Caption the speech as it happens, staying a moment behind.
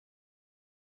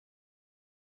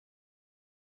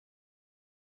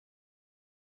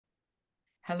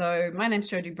Hello, my name's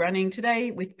Jodie Brunning. Today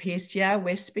with PSGR,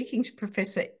 we're speaking to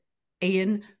Professor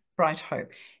Ian Brighthope.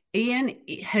 Ian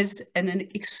has an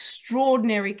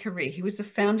extraordinary career. He was the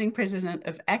founding president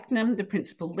of ACNEM, the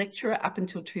principal lecturer up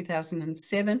until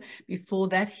 2007. Before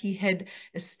that, he had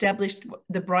established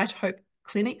the Brighthope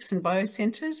Clinics and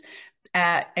Biocentres,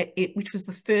 which was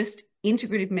the first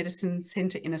integrative medicine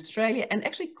centre in Australia, and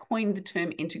actually coined the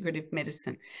term integrative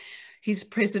medicine. He's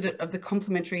president of the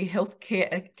Complementary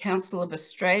Healthcare Council of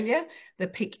Australia, the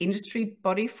peak industry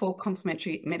body for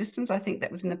complementary medicines. I think that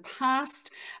was in the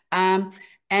past.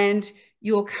 And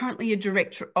you're currently a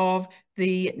director of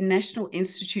the National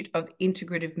Institute of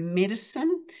Integrative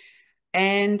Medicine.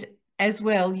 And as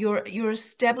well, you were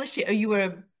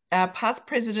a past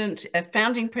president, a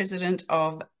founding president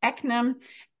of ACNEM,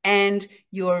 and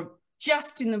you're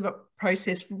just in the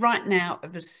process right now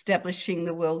of establishing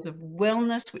the World of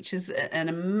Wellness, which is an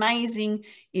amazing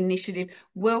initiative.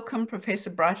 Welcome,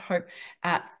 Professor Brighthope.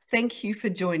 Thank you for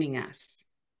joining us.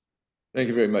 Thank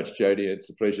you very much, Jodie. It's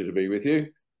a pleasure to be with you.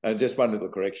 And just one little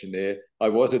correction there. I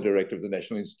was a director of the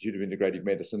National Institute of Integrative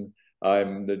Medicine.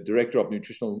 I'm the director of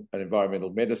Nutritional and Environmental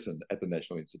Medicine at the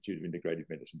National Institute of Integrative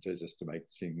Medicine, so just to make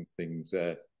things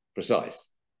precise.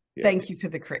 Yeah. Thank you for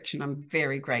the correction. I'm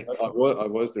very grateful. I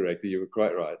was director. You were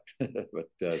quite right.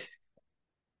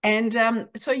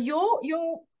 So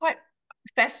you're quite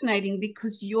fascinating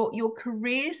because your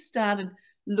career started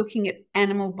looking at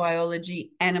animal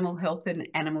biology, animal health, and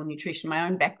animal nutrition. My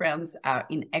own backgrounds are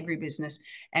in agribusiness,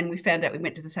 and we found out we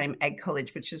went to the same ag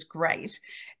college, which is great.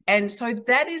 And so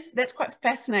that's quite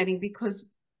fascinating because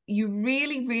you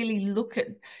really look at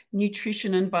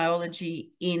nutrition and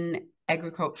biology in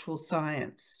agricultural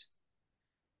science.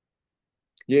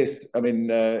 Yes, I mean,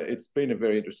 it's been a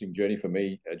very interesting journey for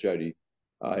me, Jodie.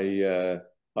 I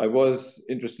was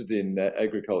interested in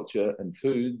agriculture and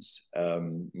foods.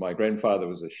 My grandfather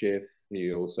was a chef.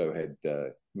 He also had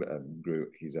grew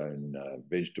his own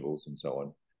vegetables and so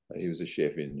on. He was a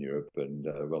chef in Europe and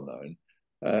well known.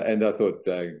 And I thought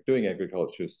doing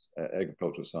agricultural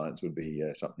science would be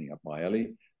something up my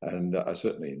alley. And I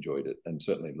certainly enjoyed it and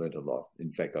certainly learned a lot.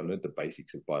 In fact, I learned the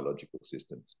basics of biological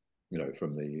systems, you know,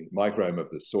 from the microbiome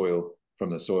of the soil, from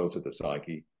the soil to the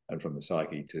psyche, and from the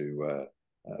psyche to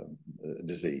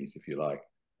disease, if you like.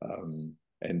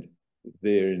 And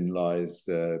therein lies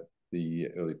the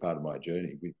early part of my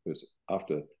journey, because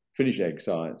after finishing ag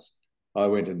science, I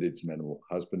went and did some animal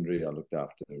husbandry. I looked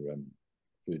after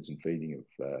foods and feeding of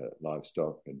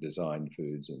livestock and designed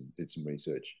foods and did some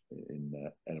research in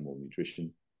animal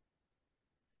nutrition.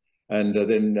 And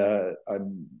then I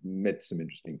met some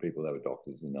interesting people that were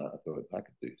doctors, and I thought I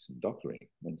could do some doctoring.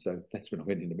 And so that's when I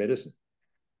went into medicine.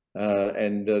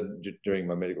 During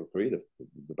my medical career,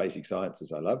 the basic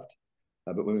sciences I loved.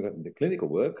 But when we got into clinical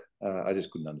work, I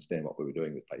just couldn't understand what we were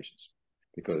doing with patients.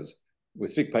 Because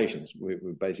with sick patients,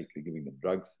 we're basically giving them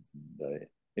drugs,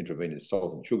 intravenous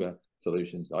salt and sugar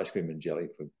solutions, ice cream and jelly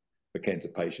for cancer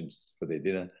patients for their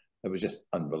dinner. It was just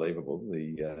unbelievable,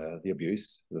 the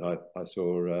abuse that I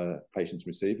saw patients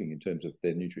receiving in terms of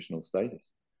their nutritional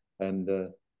status. And,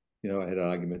 you know, I had an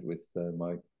argument with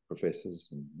my professors,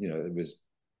 and, you know, it was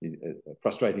a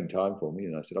frustrating time for me.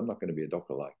 And I said, I'm not going to be a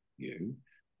doctor like you.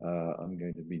 I'm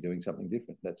going to be doing something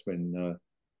different. That's when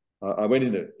I went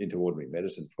into ordinary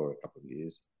medicine for a couple of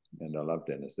years, and I loved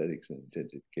anesthetics and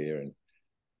intensive care.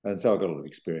 And so I got a lot of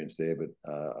experience there, but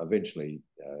eventually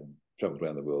traveled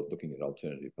around the world looking at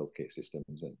alternative healthcare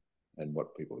systems and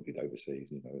what people did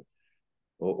overseas, you know,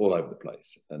 all over the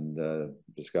place, and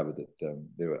discovered that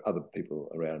there were other people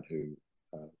around who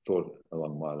thought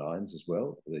along my lines as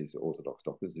well. These orthodox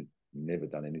doctors who'd never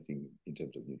done anything in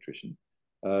terms of nutrition.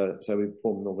 So we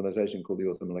formed an organisation called the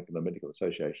Orthomolecular Medical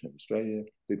Association of Australia.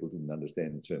 People didn't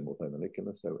understand the term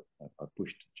orthomolecular, so I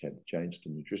pushed to change to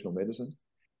nutritional medicine.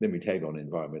 Then we tagged on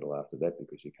environmental after that,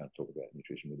 because you can't talk about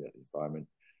nutrition without the environment.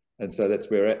 And so that's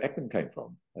where ACNEM came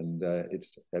from. And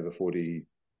it's over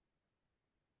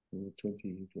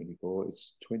 2024,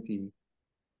 it's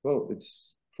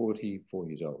 44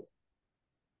 years old.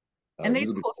 And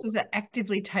these courses are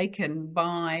actively taken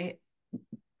by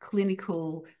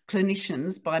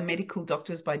clinicians, by medical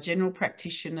doctors, by general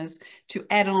practitioners, to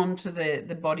add on to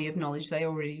the body of knowledge they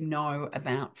already know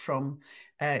about from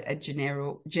a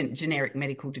generic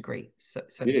medical degree. So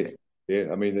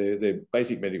I mean, their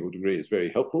basic medical degree is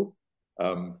very helpful,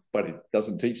 but it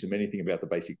doesn't teach them anything about the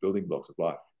basic building blocks of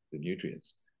life, the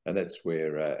nutrients. And that's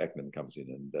where ACNEM comes in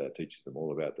and teaches them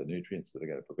all about the nutrients that are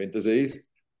going to prevent disease,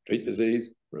 treat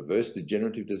disease, reverse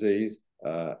degenerative disease,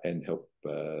 and help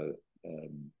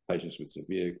patients with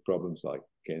severe problems like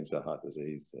cancer, heart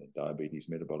disease, diabetes,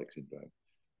 metabolic syndrome,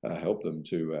 help them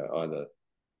to either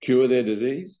cure their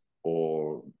disease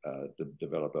or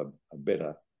develop a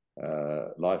better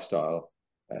lifestyle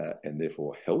and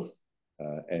therefore health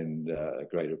and a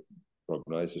greater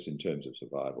prognosis in terms of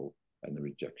survival and the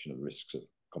reduction of risks of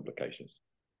complications.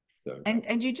 So,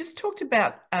 and you just talked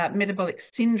about metabolic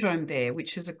syndrome there,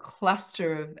 which is a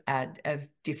cluster of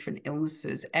different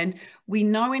illnesses. And we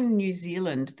know in New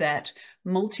Zealand that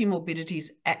multimorbidity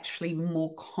is actually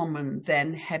more common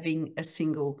than having a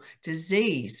single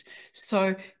disease.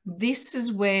 So this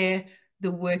is where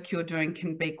the work you're doing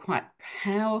can be quite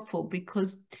powerful,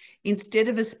 because instead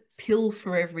of a pill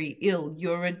for every ill,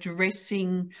 you're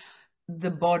addressing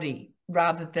the body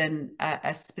rather than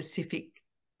a specific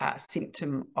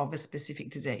symptom of a specific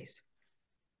disease.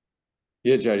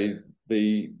 Yeah, Jodie,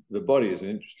 the body is an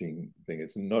interesting thing.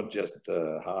 It's not just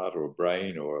a heart or a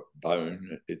brain or a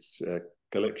bone. It's a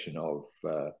collection of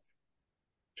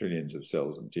trillions of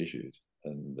cells and tissues,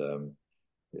 and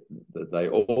they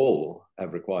all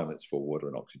have requirements for water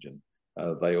and oxygen.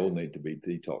 They all need to be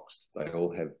detoxed. They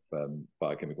all have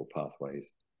biochemical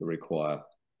pathways that require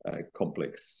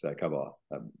complex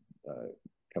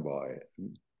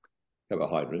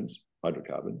carbohydrates,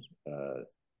 hydrocarbons,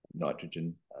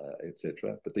 nitrogen,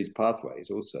 etc. But these pathways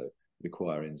also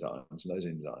require enzymes, and those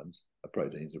enzymes are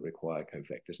proteins that require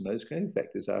cofactors. And those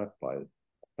cofactors are, by a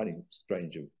funny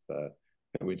strange of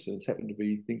coincidence, happen to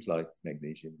be things like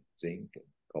magnesium, zinc, and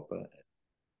copper,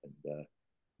 and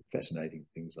fascinating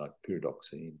things like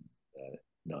pyridoxine,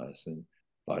 niacin,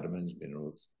 vitamins,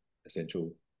 minerals,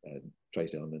 essential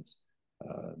trace elements,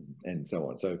 and so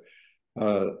on. So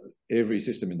every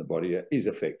system in the body is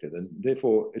affected, and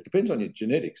therefore it depends on your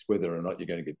genetics whether or not you're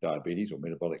going to get diabetes or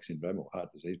metabolic syndrome or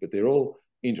heart disease, but they're all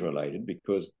interrelated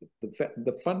because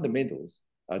the fundamentals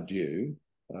are due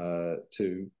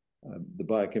to the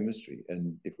biochemistry,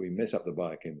 and if we mess up the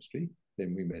biochemistry,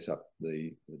 then we mess up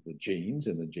the genes,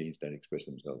 and the genes don't express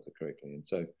themselves correctly. And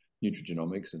so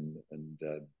nutrigenomics and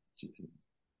the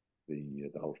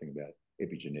whole thing about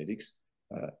epigenetics,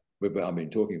 I've been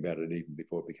talking about it even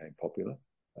before it became popular,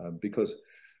 because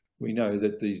we know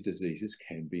that these diseases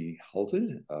can be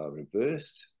halted,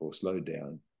 reversed, or slowed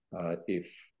down if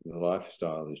the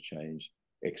lifestyle is changed.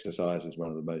 Exercise is one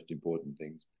of the most important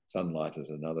things. Sunlight is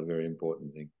another very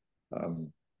important thing.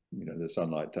 The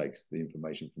sunlight takes the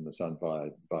information from the sun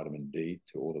via vitamin D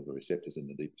to all of the receptors in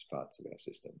the deepest parts of our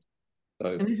system.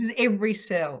 So, and this is every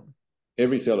cell.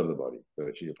 Every cell of the body,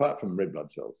 virtually, apart from red blood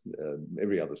cells,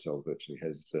 every other cell virtually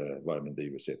has vitamin D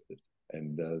receptors,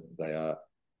 and they are.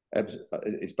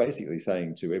 It's basically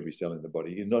saying to every cell in the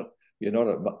body, you're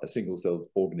not a single-celled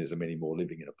organism anymore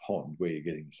living in a pond where you're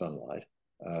getting sunlight.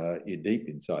 You're deep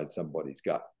inside somebody's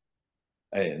gut,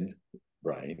 and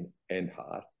brain, and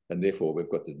heart, and therefore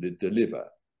we've got to deliver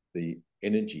the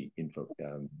energy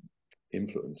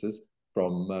influences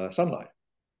from sunlight.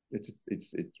 It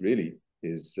really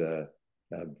is.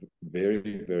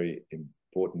 Very, very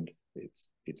important.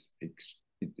 It's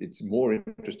more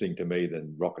interesting to me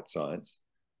than rocket science,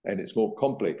 and it's more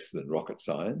complex than rocket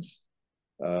science.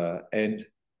 And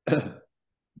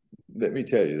let me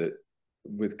tell you that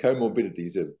with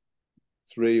comorbidities of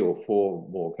 3 or 4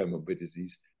 more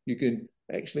comorbidities, you can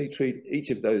actually treat each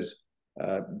of those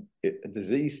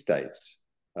disease states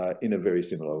in a very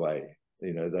similar way.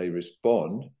 They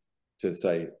respond to,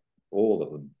 say, all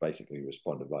of them basically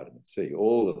respond to vitamin C.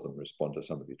 All of them respond to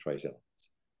some of the trace elements.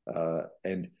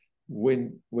 And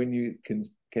when you can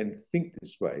think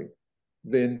this way,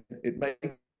 then it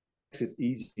makes it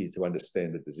easier to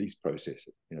understand the disease process.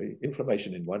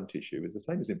 Inflammation in one tissue is the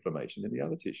same as inflammation in the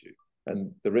other tissue.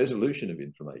 And the resolution of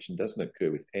inflammation doesn't occur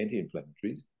with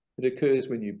anti-inflammatories. It occurs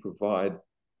when you provide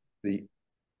the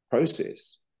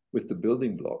process with the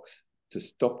building blocks to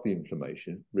stop the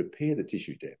inflammation, repair the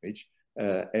tissue damage,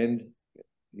 and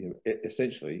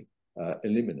essentially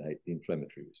eliminate the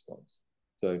inflammatory response.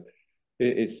 So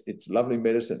it's lovely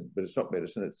medicine, but it's not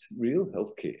medicine. It's real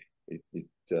healthcare.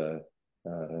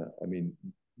 I mean,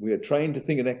 we are trained to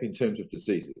think and act in terms of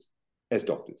diseases as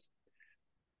doctors,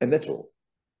 and that's all.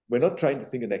 We're not trained to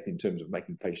think and act in terms of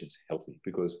making patients healthy,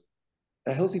 because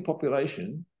a healthy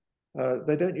population,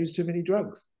 they don't use too many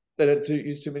drugs. They don't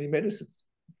use too many medicines.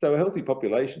 So a healthy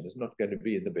population is not going to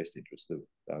be in the best interest of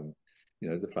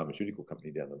the pharmaceutical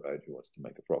company down the road who wants to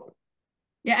make a profit.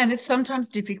 Yeah, and it's sometimes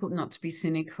difficult not to be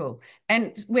cynical.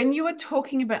 And when you were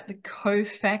talking about the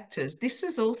cofactors, this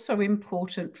is also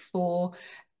important for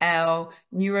our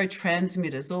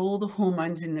neurotransmitters, all the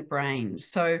hormones in the brain.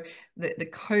 So the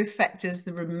cofactors,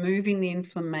 the removing the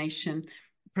inflammation,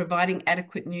 providing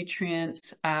adequate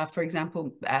nutrients, for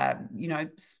example,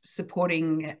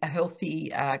 supporting a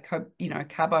healthy,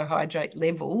 carbohydrate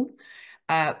level,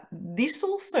 This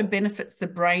also benefits the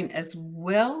brain as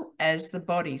well as the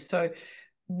body. So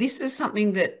this is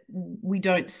something that we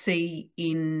don't see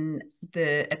in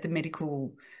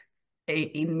medical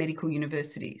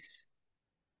universities.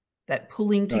 That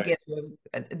pulling together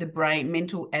the brain,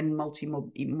 mental and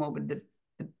multimorbid.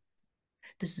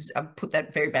 This is, I put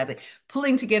that very badly.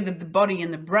 Pulling together the body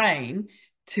and the brain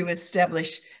to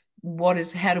establish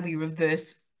how do we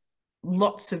reverse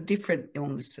lots of different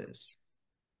illnesses.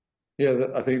 Yeah,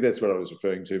 I think that's what I was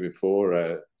referring to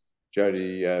before,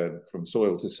 Jody, from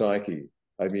soil to psyche.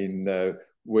 I mean,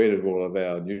 where did all of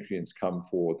our nutrients come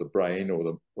for the brain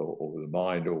or the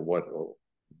mind or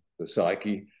the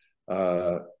psyche?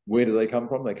 Where do they come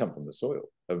from? They come from the soil.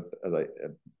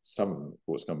 Some of them, of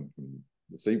course, come from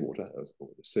the seawater or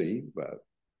the sea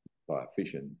by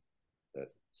fish and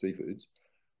seafoods,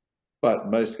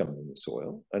 but most come from the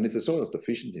soil. And if the soil is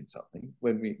deficient in something,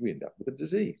 when we end up with a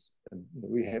disease. And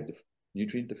we have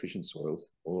nutrient deficient soils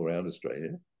all around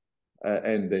Australia.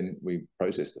 And then we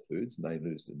process the foods and they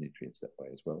lose the nutrients that way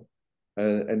as well.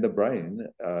 And the brain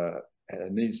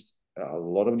needs a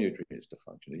lot of nutrients to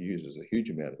function. It uses a huge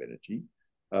amount of energy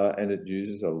and it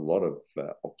uses a lot of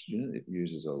oxygen. It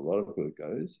uses a lot of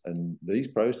glucose. And these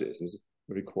processes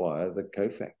require the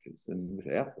cofactors. And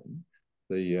without them,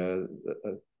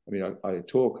 I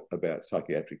talk about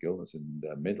psychiatric illness and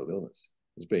mental illness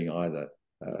as being either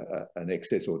an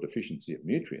excess or deficiency of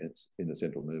nutrients in the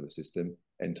central nervous system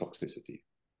and toxicity.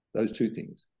 Those two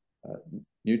things,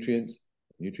 nutrients,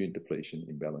 nutrient depletion,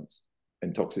 imbalance,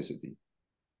 and toxicity.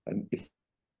 And if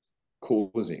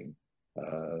causing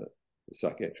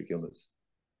psychiatric illness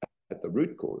at the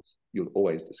root cause, you'll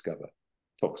always discover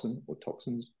toxin or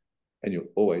toxins, and you'll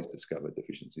always discover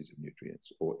deficiencies of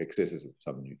nutrients or excesses of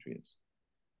some nutrients.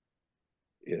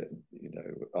 Yeah,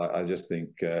 I just think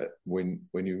when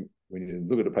you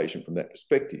look at a patient from that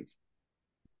perspective,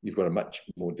 you've got a much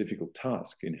more difficult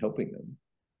task in helping them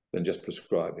than just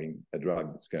prescribing a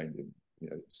drug that's going to,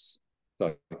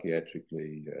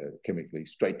 psychiatrically, chemically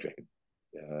straitjacket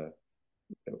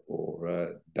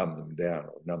or dumb them down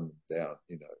or numb them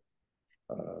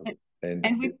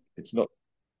down. It's not.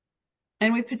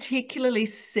 And we particularly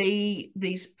see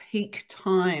these peak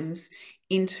times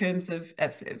in terms of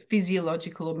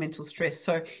physiological or mental stress.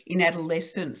 So in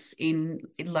adolescence, in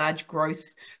large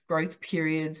growth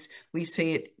periods, we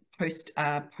see it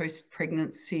post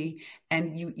pregnancy,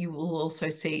 and you will also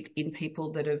see it in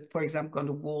people that have, for example, gone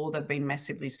to war. They've been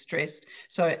massively stressed.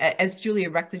 So as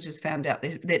Julia Ruckledge has found out,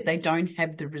 that they don't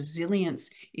have the resilience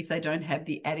if they don't have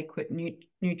the adequate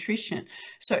nutrition.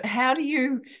 So how do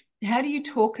you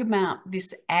talk about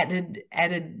this added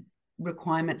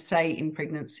requirement, say, in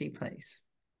pregnancy, please?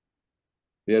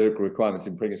 The added requirements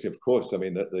in pregnancy, of course. I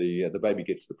mean, the baby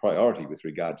gets the priority with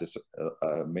regard to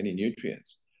many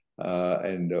nutrients.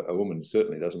 And a woman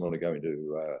certainly doesn't want to go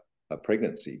into a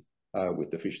pregnancy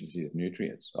with deficiency of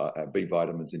nutrients, B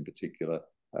vitamins in particular,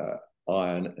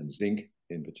 iron and zinc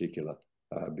in particular,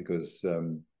 because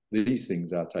these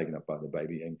things are taken up by the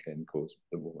baby and can cause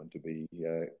the woman to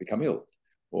become ill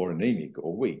or anemic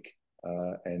or weak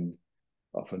and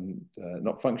often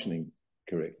not functioning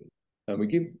correctly. And we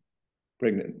give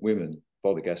pregnant women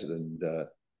folic acid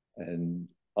and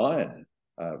iron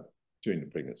during the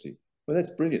pregnancy. Well,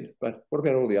 that's brilliant. But what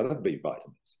about all the other B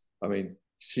vitamins? I mean,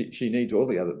 she needs all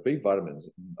the other B vitamins.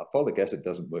 Folic acid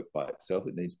doesn't work by itself.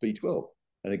 It needs B12.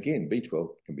 And again, B12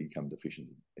 can become deficient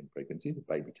in pregnancy. The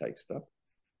baby takes it up.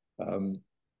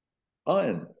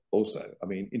 Iron also, I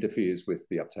mean, interferes with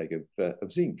the uptake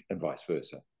of zinc and vice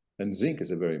versa. And zinc is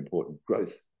a very important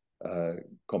growth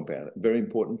compound, very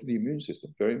important for the immune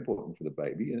system, very important for the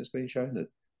baby. And it's been shown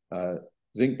that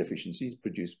zinc deficiencies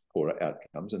produce poorer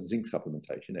outcomes, and zinc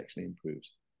supplementation actually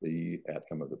improves the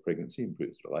outcome of the pregnancy,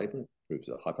 improves the labour, improves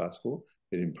the HiPAR score,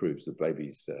 it improves the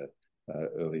baby's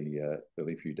early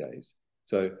few days.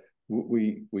 So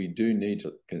we do need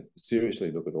to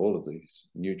seriously look at all of these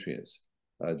nutrients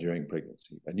during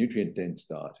pregnancy. A nutrient-dense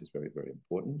diet is very, very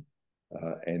important,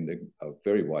 and a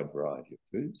very wide variety of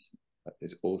foods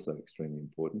is also extremely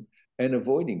important, and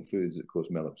avoiding foods that cause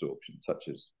malabsorption, such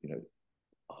as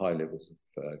high levels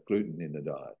of gluten in the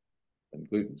diet. And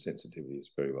gluten sensitivity is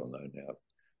very well known now.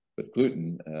 But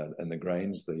gluten and the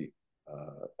grains,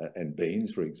 and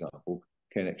beans, for example,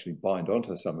 can actually bind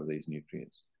onto some of these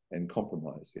nutrients and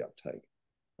compromise the uptake.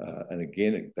 And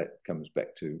again, that comes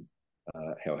back to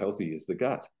how healthy is the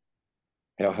gut?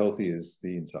 How healthy is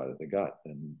the inside of the gut?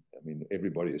 And I mean,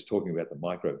 everybody is talking about the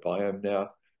microbiome now.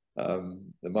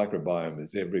 The microbiome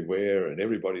is everywhere and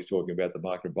everybody's talking about the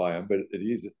microbiome, but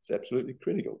it's absolutely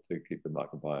critical to keep the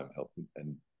microbiome healthy.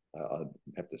 And I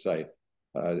have to say,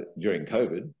 during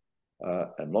COVID,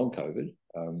 and long COVID,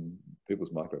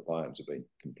 people's microbiomes have been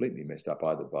completely messed up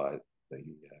either by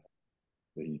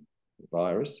the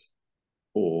virus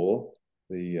or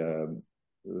the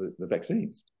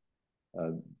vaccines.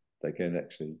 They can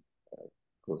actually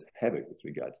cause havoc with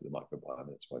regard to the microbiome.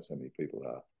 That's why so many people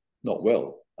are not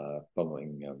well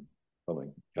following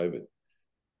COVID.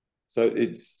 So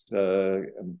it's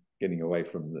getting away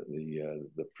from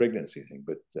the pregnancy thing,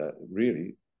 but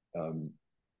really,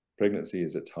 pregnancy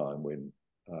is a time when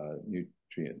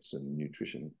nutrients and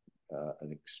nutrition are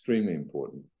extremely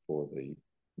important for the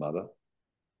mother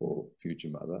or future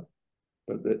mother.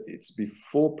 But that it's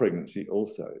before pregnancy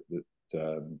also that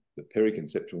the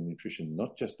periconceptual nutrition,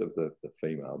 not just of the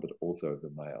female, but also of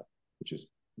the male, which is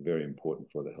very important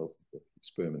for the health of the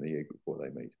sperm and the egg before they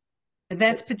meet. And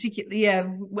that's particularly, yeah,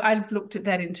 I've looked at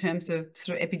that in terms of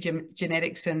sort of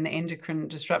epigenetics and the endocrine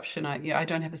disruption. I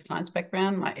don't have a science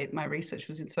background. My research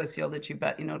was in sociology,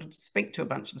 but in order to speak to a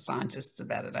bunch of scientists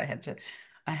about it,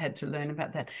 I had to learn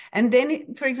about that. And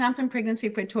then, for example, in pregnancy,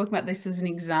 if we're talking about this as an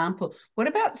example, what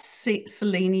about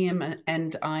selenium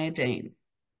and iodine?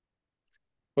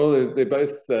 Well, they're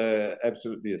both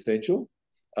absolutely essential.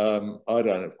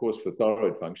 Iodine, of course, for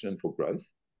thyroid function and for growth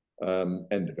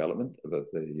and development of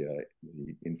the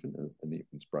infant and the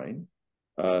infant's brain.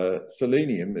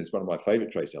 Selenium is one of my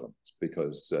favourite trace elements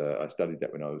because I studied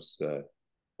that when I was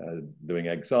doing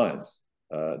ag science.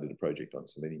 I did a project on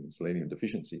selenium and selenium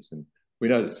deficiencies. And we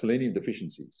know that selenium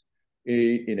deficiencies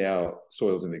in our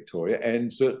soils in Victoria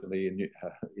and certainly in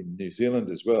New Zealand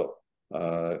as well,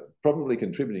 probably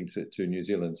contributing to New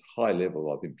Zealand's high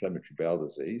level of inflammatory bowel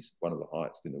disease, one of the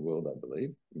highest in the world, I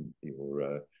believe, in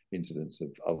your incidence of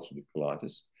ulcerative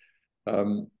colitis.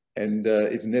 And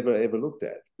it's never, ever looked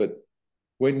at. But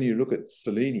when you look at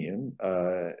selenium,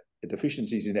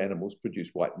 deficiencies in animals produce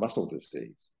white muscle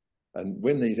disease. And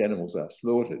when these animals are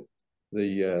slaughtered,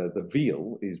 the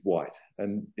veal is white.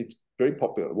 And it's very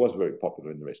popular. It was very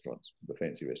popular in the restaurants, the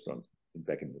fancy restaurants,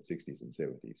 back in the 60s and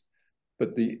 70s.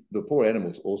 But the poor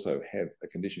animals also have a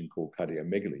condition called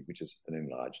cardiomegaly, which is an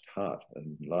enlarged heart,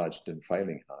 an enlarged and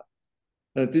failing heart.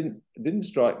 And it didn't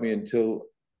strike me until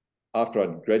after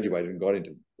I'd graduated and got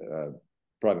into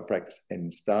private practice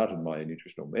and started my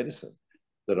nutritional medicine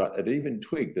that I'd even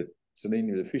twigged that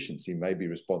selenium deficiency may be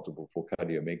responsible for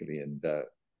cardiomegaly and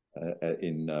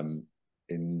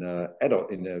in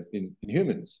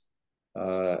humans.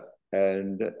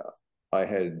 And I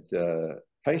had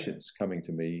patients coming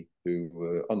to me who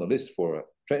were on the list for a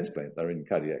transplant. They're in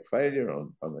cardiac failure,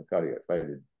 on the cardiac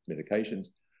failure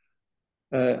medications.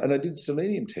 And I did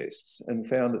selenium tests and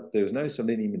found that there was no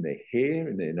selenium in their hair,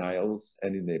 in their nails,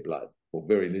 and in their blood, or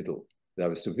very little. They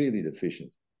were severely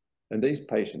deficient. And these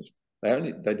patients,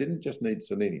 they didn't just need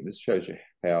selenium. This shows you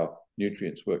how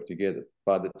nutrients work together.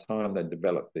 By the time they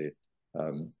developed their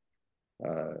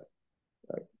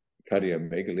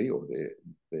cardiomegaly or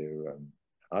their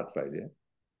heart failure,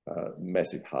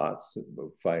 massive hearts that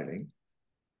were failing,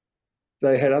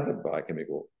 they had other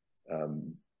biochemical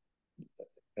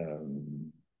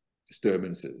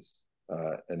disturbances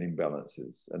and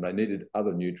imbalances, and they needed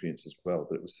other nutrients as well.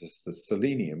 But it was just the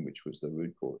selenium which was the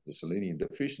root cause. The selenium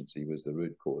deficiency was the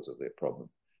root cause of their problem,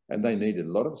 and they needed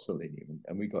a lot of selenium.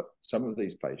 And we got some of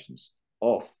these patients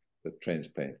off the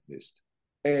transplant list,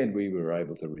 and we were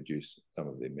able to reduce some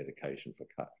of their medication for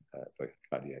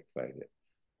cardiac failure.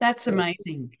 That's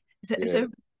amazing. So,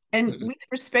 and with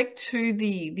respect to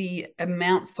the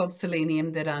amounts of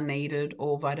selenium that are needed,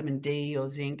 or vitamin D or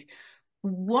zinc,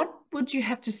 what would you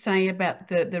have to say about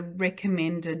the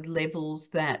recommended levels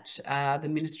that the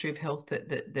Ministry of Health,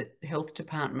 that health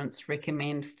departments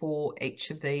recommend for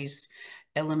each of these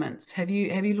elements? Have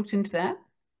you looked into that?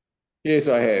 Yes,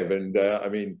 I have, and I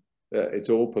mean it's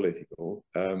all political.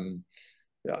 You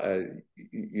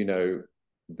know,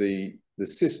 the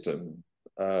system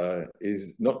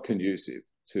is not conducive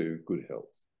to good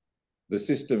health. The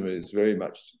system is very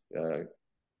much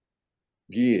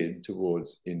geared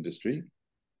towards industry,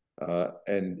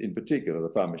 and in particular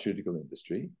the pharmaceutical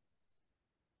industry.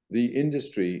 The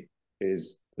industry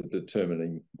is the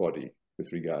determining body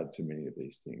with regard to many of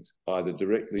these things, either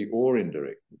directly or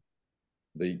indirectly.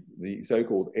 The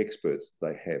so-called experts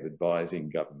they have advising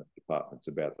government departments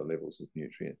about the levels of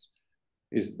nutrients,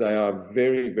 they are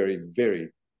very, very,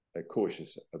 very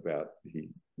cautious about the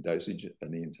dosage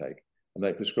and the intake, and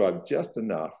they prescribe just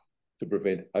enough to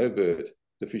prevent overt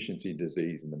deficiency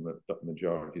disease in the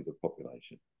majority of the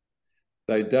population.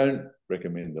 They don't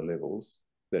recommend the levels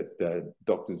that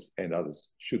doctors and others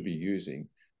should be using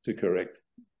to correct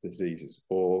diseases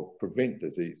or prevent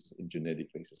disease in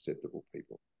genetically susceptible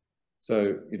people.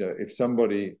 So, you know, if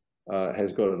somebody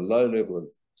has got a low level of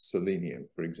selenium,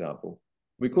 for example.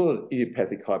 We call it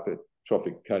idiopathic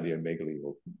hypertrophic cardiomegaly,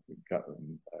 or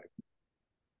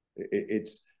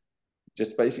it's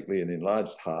just basically an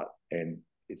enlarged heart, and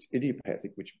it's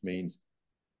idiopathic, which means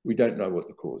we don't know what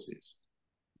the cause is.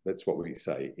 That's what we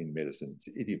say in medicine. It's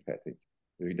idiopathic.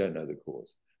 We don't know the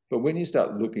cause. But when you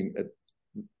start looking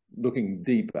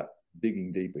deeper,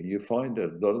 digging deeper, you find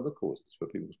a lot of the causes for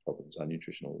people's problems are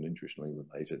nutritional and nutritionally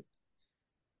related.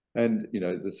 And, you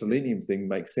know, the selenium thing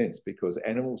makes sense because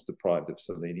animals deprived of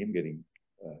selenium, getting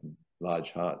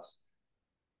large hearts,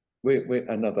 we're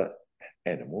another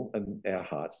animal, and our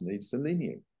hearts need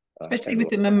selenium. Especially with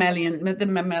the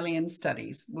mammalian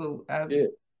studies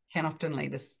can often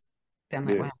lead us down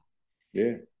that way.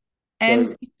 Yeah.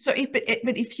 And so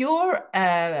if you're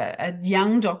a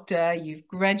young doctor, you've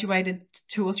graduated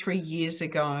 2 or 3 years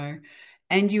ago,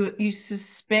 and you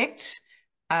suspect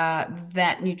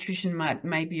that nutrition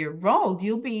may be a role,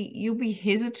 you'll be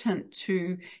hesitant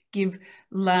to give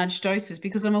large doses,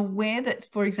 because I'm aware that,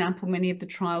 for example, many of the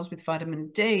trials with vitamin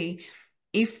D,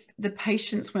 if the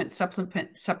patients weren't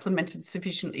supplemented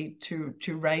sufficiently to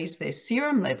raise their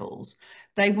serum levels,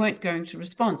 they weren't going to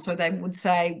respond. So they would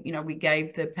say, you know, we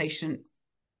gave the patient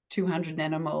 200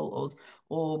 nanomoles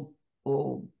or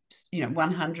you know,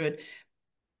 100.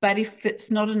 But if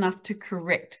it's not enough to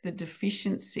correct the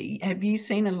deficiency, have you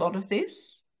seen a lot of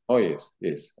this? Oh, yes.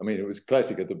 I mean, it was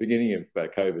classic at the beginning of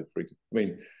COVID, for example. I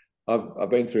mean, I've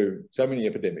been through so many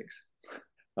epidemics.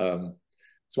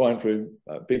 Swine flu,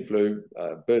 pig flu,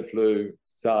 bird flu,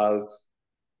 SARS,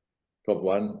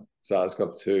 CoV-1,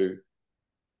 SARS-CoV-2.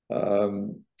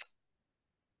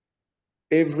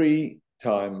 Every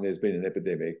time there's been an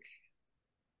epidemic,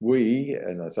 we,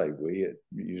 and I say we,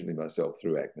 usually myself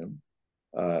through ACNEM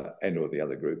and all the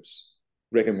other groups,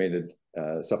 recommended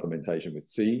supplementation with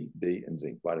C, D, and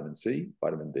zinc. Vitamin C,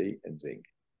 vitamin D, and zinc,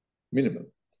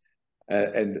 minimum.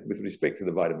 And with respect to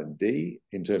the vitamin D,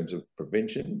 in terms of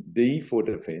prevention, D for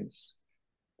defense,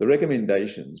 the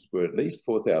recommendations were at least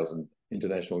 4,000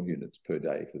 international units per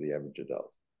day for the average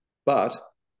adult. But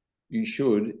you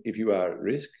should, if you are at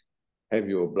risk, have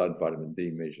your blood vitamin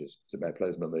D measures,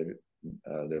 plasma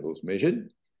levels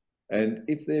measured. And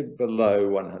if they're below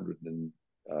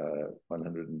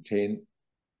 110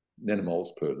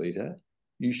 nanomoles per litre,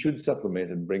 you should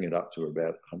supplement and bring it up to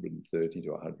about 130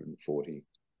 to 140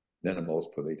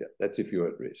 nanomoles per litre. That's if you're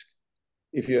at risk.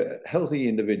 If you're a healthy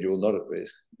individual not at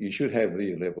risk, you should have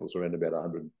the levels around about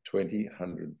 120,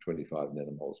 125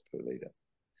 nanomoles per litre.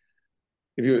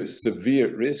 If you're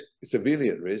severely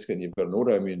at risk, and you've got an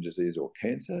autoimmune disease or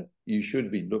cancer, you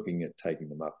should be looking at taking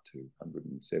them up to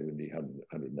 170,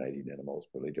 180 nanomoles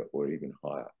per litre, or even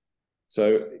higher.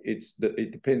 So it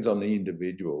depends on the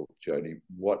individual, Jodie,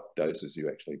 what doses you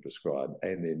actually prescribe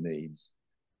and their needs.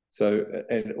 So,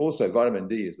 and also vitamin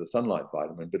D is the sunlight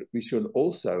vitamin, but we should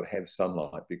also have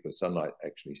sunlight, because sunlight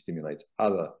actually stimulates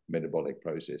other metabolic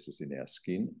processes in our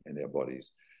skin and our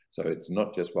bodies. So it's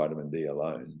not just vitamin D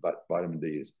alone, but vitamin D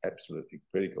is absolutely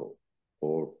critical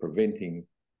for preventing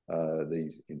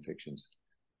these infections.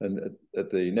 And at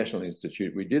the National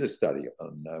Institute, we did a study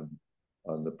on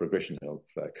the progression of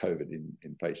COVID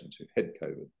in patients who had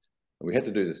COVID. And we had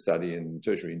to do the study in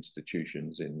tertiary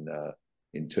institutions in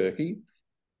Turkey,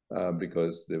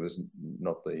 because there was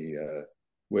not the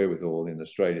wherewithal in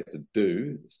Australia to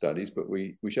do studies, but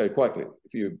we showed quite clearly,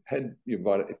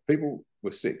 if people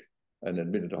were sick and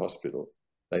admitted to hospital,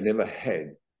 they never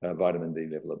had a vitamin D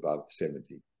level above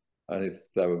 70. And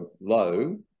if they were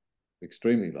low,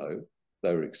 extremely low,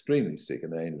 they were extremely sick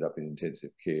and they ended up in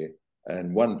intensive care.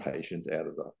 And one patient out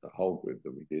of the whole group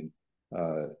that we did,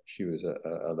 she was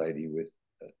a lady with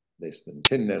less than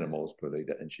 10 nanomoles per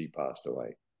litre, and she passed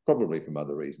away, probably from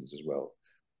other reasons as well.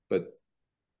 But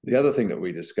the other thing that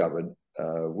we discovered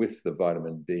with the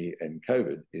vitamin D and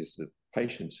COVID is that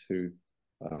patients who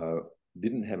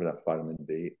didn't have enough vitamin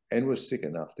D and were sick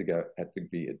enough to had to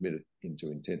be admitted into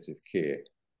intensive care,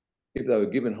 if they were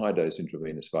given high dose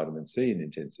intravenous vitamin C in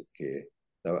intensive care,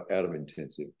 they were out of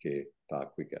intensive care far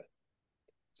quicker.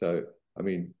 So, I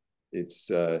mean, it's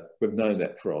we've known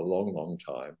that for a long, long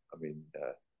time. I mean,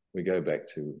 we go back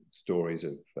to stories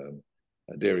of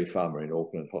a dairy farmer in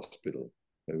Auckland Hospital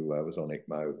who was on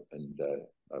ECMO, and they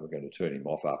were going to turn him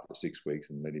off after 6 weeks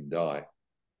and let him die.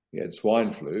 He had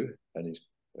swine flu, and his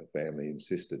family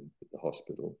insisted that the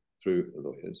hospital, through the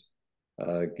lawyers,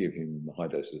 give him high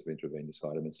doses of intravenous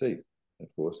vitamin C. And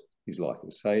of course, his life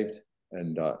was saved,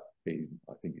 and I think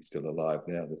he's still alive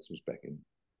now. This was back in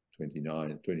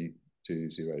 2009,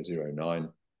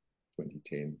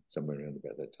 2010, somewhere around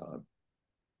about that time.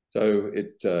 So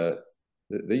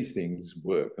these things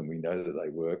work, and we know that they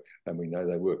work, and we know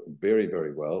they work very,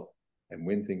 very well. And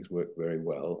when things work very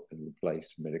well and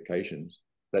replace medications,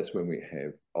 that's when we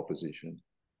have opposition.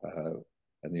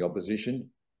 And the opposition,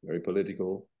 very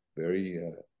political, very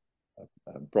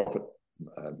profit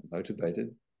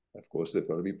motivated. Of course, they've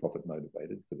got to be profit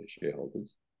motivated for their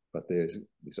shareholders, but there's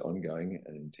this ongoing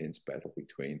and intense battle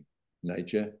between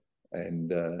nature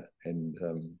and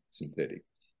synthetic,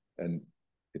 and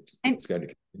it's going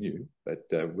to continue, but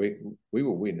we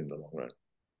will win in the long run.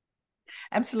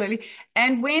 Absolutely.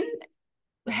 And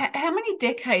how many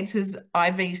decades has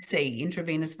IVC,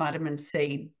 intravenous vitamin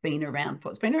C, been around for?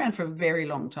 It's been around for a very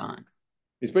long time.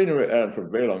 It's been around for a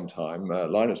very long time.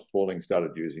 Linus Pauling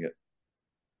started using it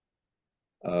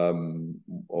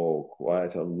or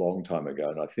quite a long time ago.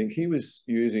 And I think he was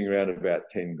using around about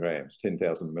 10 grams,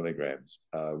 10,000 milligrams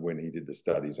when he did the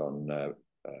studies on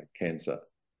cancer.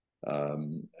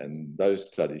 And those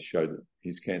studies showed that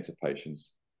his cancer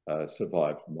patients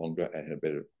survived longer and had a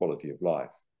better quality of life.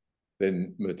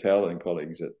 Then Mertel and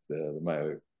colleagues at the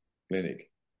Mayo Clinic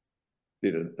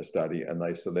did a study, and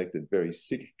they selected very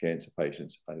sick cancer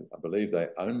patients. I believe they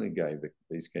only gave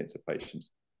these cancer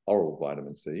patients oral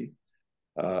vitamin C,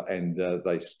 and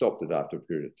they stopped it after a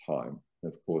period of time.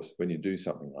 And of course, when you do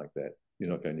something like that, you're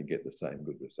not going to get the same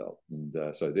good result.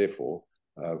 And so therefore,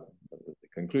 the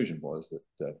conclusion was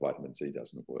that vitamin C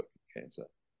doesn't work in cancer.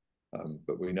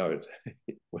 But we know it,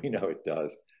 we know it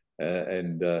does.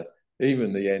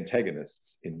 Even the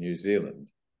antagonists in New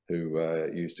Zealand, who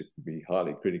used to be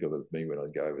highly critical of me when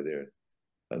I'd go over there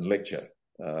and lecture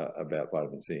about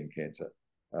vitamin C and cancer,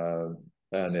 are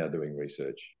now doing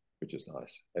research, which is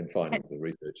nice, and finding the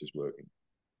research is working.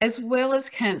 As well as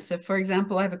cancer, for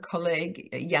example, I have a colleague,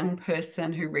 a young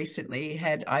person who recently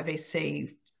had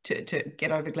IVC to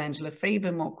get over glandular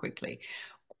fever more quickly.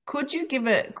 Could you give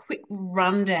a quick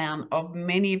rundown of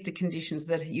many of the conditions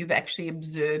that you've actually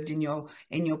observed in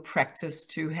your practice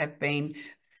to have been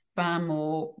far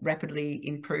more rapidly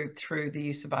improved through the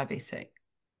use of IVC?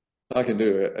 I can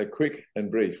do a quick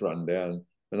and brief rundown,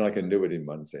 and I can do it in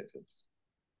one sentence.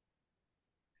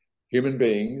 Human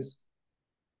beings,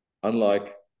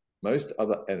 unlike most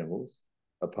other animals,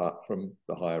 apart from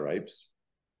the higher apes,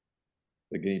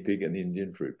 the guinea pig and the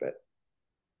Indian fruit bat,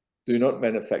 do not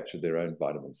manufacture their own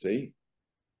vitamin C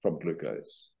from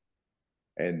glucose,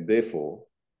 and therefore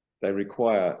they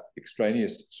require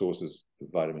extraneous sources of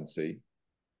vitamin C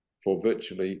for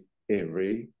virtually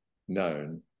every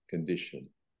known condition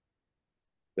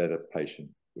that a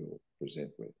patient will present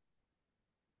with.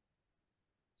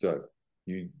 So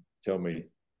you tell me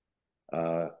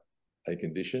a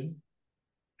condition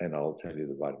and I'll tell you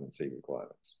the vitamin C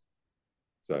requirements.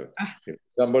 So if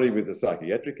somebody with a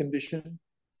psychiatric condition,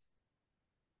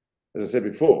 as I said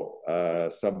before,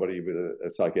 somebody with a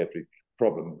psychiatric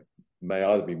problem may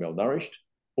either be malnourished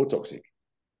or toxic.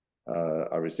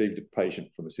 I received a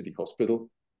patient from a city hospital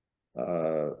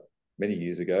many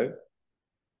years ago.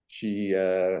 She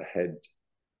had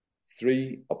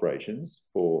 3 operations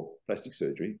for plastic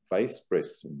surgery: face,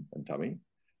 breasts, and tummy.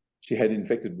 She had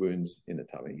infected wounds in the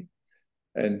tummy,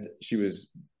 and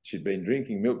she'd been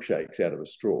drinking milkshakes out of a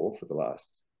straw for the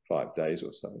last 5 days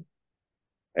or so.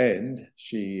 And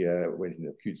she went into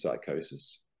acute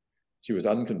psychosis. She was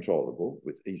uncontrollable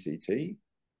with ECT,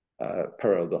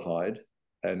 paraldehyde,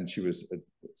 and she was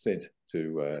sent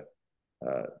to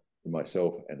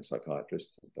myself and a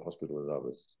psychiatrist at the hospital that I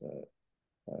was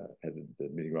had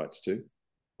admitting rights to.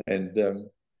 And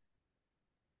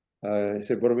I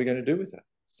said, what are we going to do with her?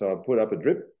 So I put up a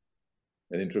drip,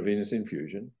 an intravenous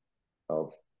infusion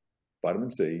of vitamin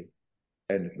C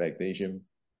and magnesium,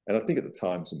 and I think at the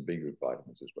time some B group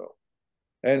vitamins as well.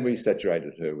 And we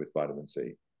saturated her with vitamin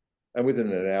C. And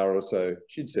within an hour or so,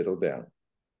 she'd settled down.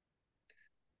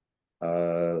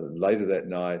 Later that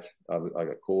night, I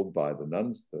got called by the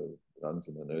nuns and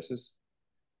the nurses,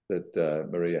 that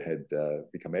Maria had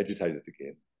become agitated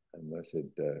again. And I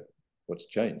said, what's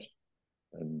changed?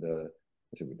 And I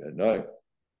said, we don't know.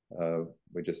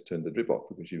 We just turned the drip off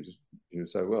because she was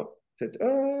so well. I said,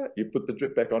 you put the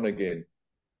drip back on again,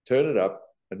 turn it up,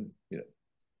 and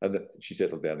and she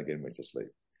settled down again, went to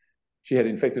sleep. She had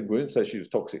infected wounds, so she was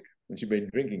toxic, and she'd been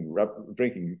drinking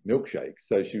milkshakes,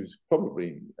 so she was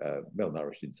probably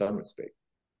malnourished in some respect.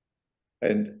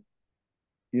 And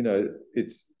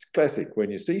it's classic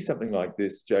when you see something like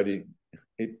this, Jody.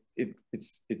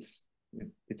 It's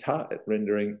heart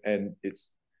rendering, and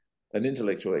it's an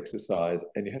intellectual exercise,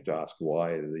 and you have to ask,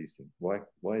 why are these things? Why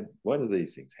do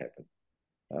these things happen?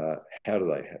 How do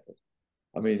they happen?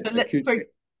 I mean, so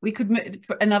we could.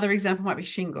 For another example might be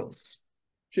shingles.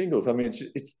 Shingles. I mean,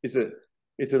 it's a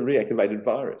reactivated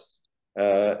virus.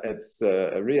 It's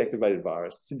a reactivated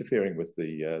virus. It's interfering with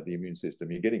the immune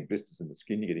system. You're getting blisters in the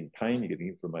skin, you're getting pain, you're getting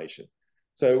inflammation.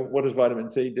 So what does vitamin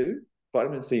C do?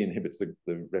 Vitamin C inhibits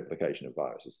the replication of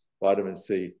viruses. Vitamin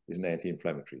C is an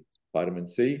anti-inflammatory. Vitamin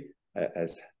C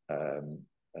has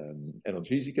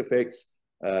analgesic effects,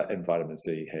 and vitamin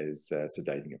C has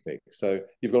sedating effects. So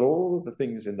you've got all of the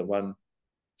things in the one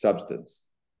substance.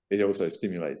 It also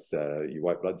stimulates your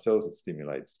white blood cells. It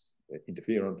stimulates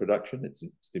interferon production. It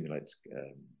stimulates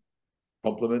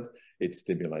complement. It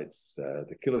stimulates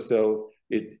the killer cell.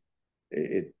 It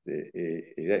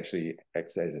actually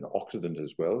acts as an oxidant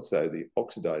as well. So the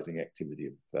oxidizing activity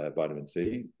of vitamin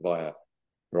C via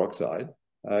peroxide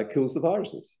kills the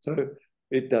viruses. So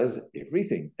it does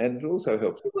everything, and it also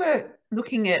helps. If we're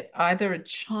looking at either a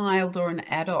child or an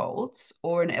adult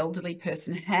or an elderly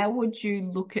person, how would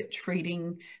you look at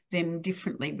treating them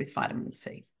differently with vitamin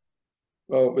C?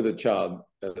 Well, with a child,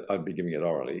 I'd be giving it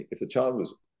orally. If the child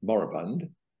was moribund,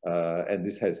 and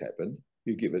this has happened,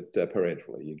 you give it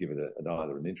parenterally. You give it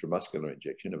either an intramuscular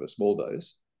injection of a small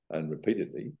dose and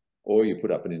repeatedly, or you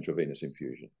put up an intravenous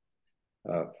infusion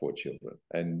for children,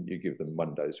 and you give them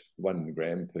 1 dose, 1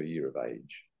 gram per year of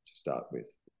age to start with,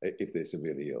 if they're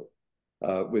severely ill.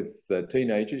 With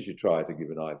teenagers, you try to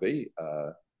give an IV,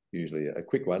 usually a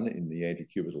quick one in the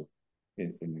antecubital,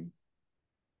 in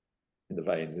the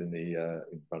veins in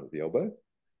front of the elbow.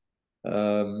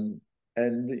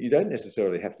 And you don't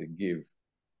necessarily have to give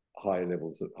high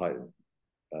levels of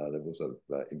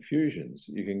infusions.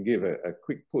 You can give a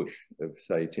quick push of,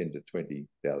 say, 10 to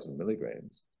 20,000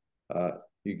 milligrams.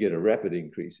 You get a rapid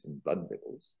increase in blood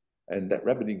levels, and that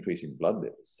rapid increase in blood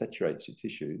levels saturates your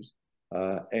tissues,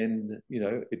 and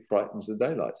it frightens the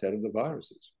daylights out of the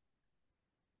viruses.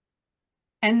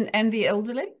 And the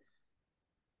elderly?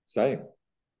 Same.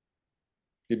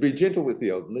 You be gentle with the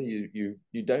elderly.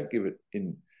 You don't give it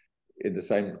in the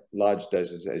same large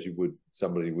doses as you would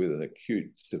somebody with an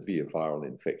acute severe viral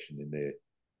infection in their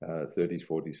 30s,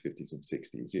 40s, 50s, and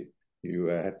 60s. You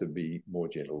have to be more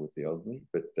gentle with the elderly,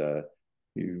 but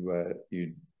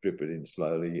you drip it in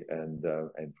slowly and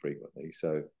frequently,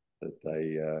 so that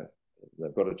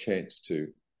they've got a chance to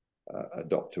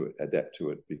adapt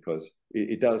to it, because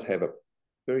it does have a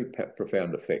very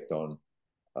profound effect on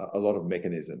a lot of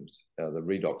mechanisms, the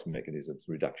redox mechanisms,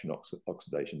 reduction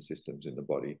oxidation systems in the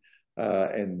body,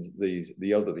 and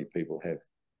the elderly people have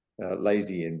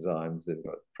lazy enzymes. They've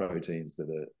got proteins that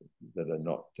are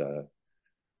not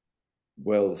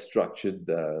well structured.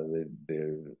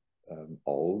 They're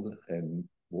old and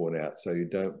worn out, so you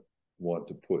don't want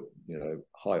to put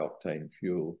high octane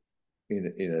fuel in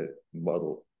a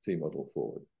T model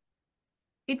forward.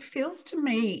 It feels to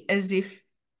me as if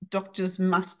doctors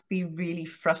must be really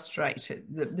frustrated,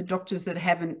 the doctors that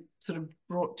haven't sort of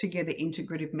brought together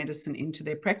integrative medicine into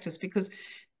their practice, because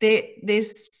they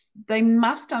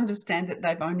must understand that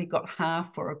they've only got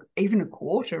half or even a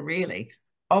quarter really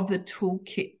of the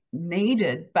toolkit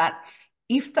needed. But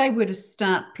if they were to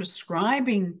start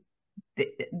prescribing the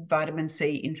vitamin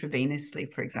C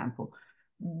intravenously, for example,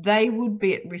 they would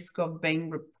be at risk of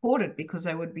being reported because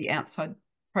they would be outside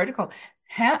protocol.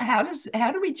 How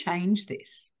do we change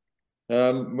this?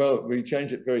 Well, we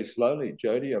change it very slowly,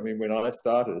 Jodie. I mean, when I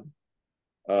started,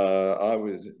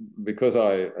 because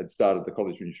I had started the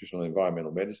College of Nutritional and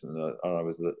Environmental Medicine, and I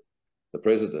was the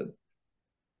president.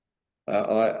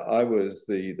 I was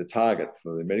the target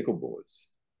for the medical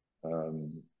boards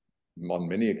on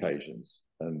many occasions,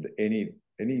 and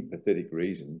any pathetic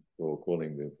reason for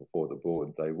calling them before the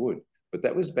board, they would. But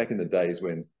that was back in the days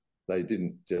when they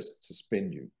didn't just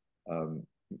suspend you.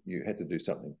 You had to do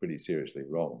something pretty seriously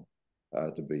wrong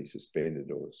to be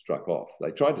suspended or struck off.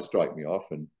 They tried to strike me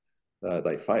off, and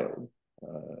they failed.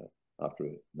 After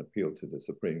an appeal to the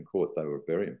Supreme Court, they were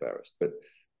very embarrassed. But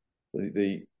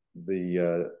the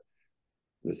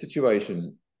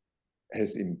situation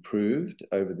has improved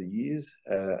over the years,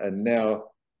 and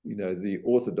now the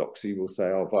orthodoxy will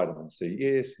say, "Oh, vitamin C,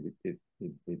 yes,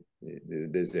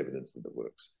 there's evidence that it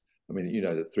works." I mean,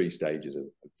 the 3 stages of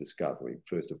discovery.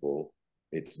 First of all,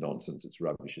 it's nonsense, it's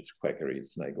rubbish, it's quackery,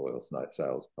 it's snake oil,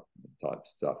 sales type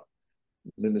stuff.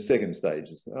 And then the second stage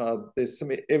is there's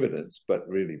some evidence, but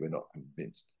really we're not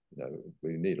convinced.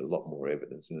 We need a lot more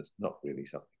evidence, and it's not really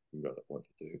something we really want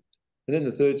to do. And then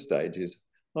the third stage is,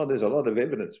 there's a lot of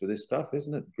evidence for this stuff,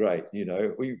 isn't it? Great.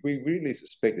 We really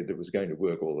suspected it was going to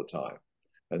work all the time.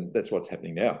 And that's what's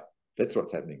happening now. That's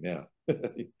what's happening now.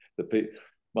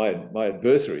 My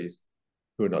adversaries,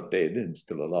 who are not dead and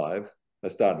still alive, are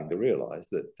starting to realize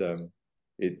that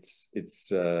it's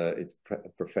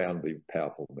profoundly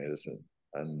powerful medicine,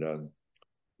 and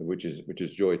which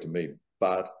is joy to me.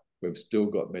 But we've still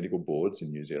got medical boards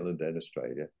in New Zealand and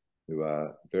Australia who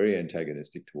are very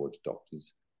antagonistic towards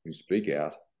doctors who speak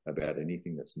out about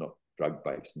anything that's not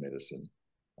drug-based medicine.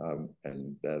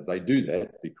 And they do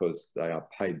that because they are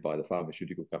paid by the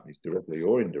pharmaceutical companies directly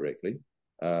or indirectly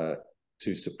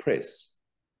to suppress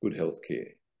good health care,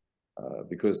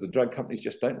 because the drug companies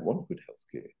just don't want good health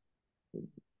care.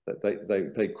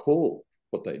 They call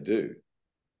what they do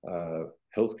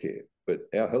healthcare, but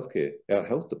our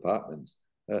health departments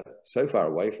are so far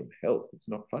away from health, it's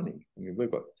not funny. I mean,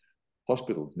 we've got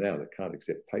hospitals now that can't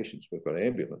accept patients. We've got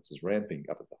ambulances ramping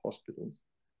up at the hospitals,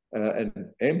 and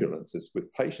ambulances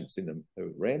with patients in them who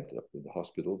are ramped up in the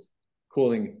hospitals,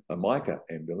 calling a MICA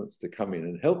ambulance to come in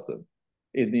and help them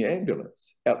in the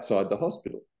ambulance outside the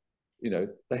hospital. You know,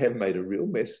 they have made a real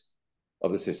mess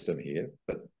of the system here,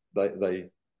 but they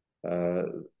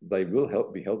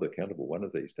will be held accountable one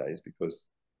of these days, because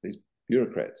these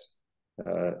bureaucrats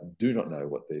do not know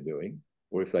what they're doing,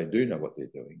 or if they do know what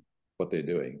they're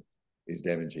doing is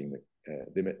damaging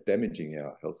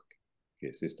our health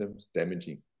care systems,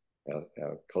 damaging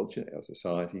our culture, our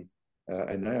society,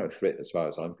 and they are a threat, as far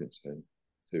as I'm concerned,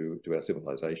 to our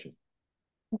civilization.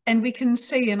 And we can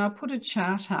see, and I put a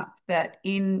chart up, that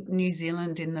in New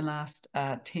Zealand in the last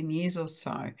 10 years or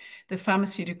so, the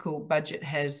pharmaceutical budget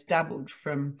has doubled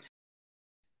from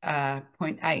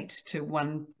 0.8 to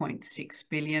 1.6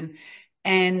 billion.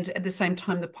 And at the same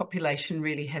time, the population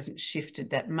really hasn't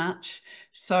shifted that much.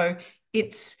 So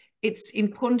it's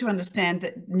important to understand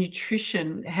that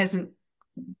nutrition hasn't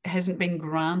been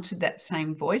granted that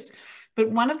same voice. But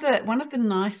one of the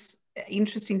nice,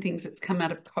 interesting things that's come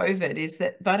out of COVID is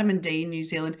that vitamin D in New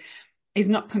Zealand is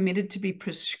not permitted to be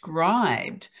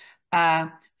prescribed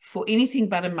for anything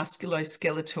but a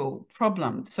musculoskeletal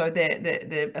problem. So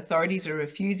the authorities are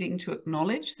refusing to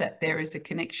acknowledge that there is a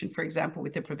connection, for example,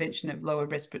 with the prevention of lower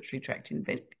respiratory tract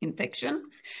infection.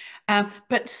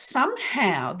 But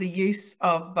somehow the use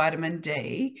of vitamin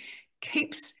D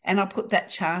keeps, and I'll put that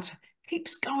chart,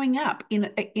 keeps going up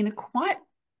in a quite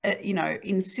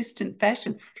insistent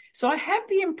fashion. So I have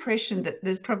the impression that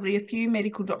there's probably a few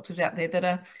medical doctors out there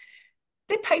that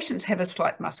their patients have a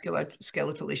slight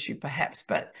musculoskeletal issue perhaps,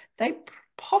 but they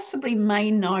possibly may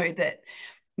know that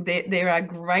there are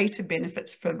greater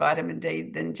benefits for vitamin D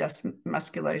than just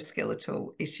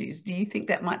musculoskeletal issues. Do you think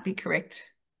that might be correct?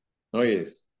 Oh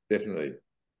yes, definitely.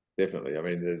 I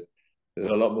mean, there's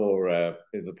a lot more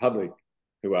in the public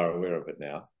who are aware of it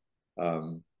now.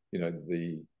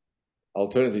 The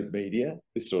alternative media,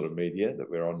 this sort of media that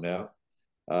we're on now,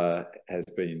 has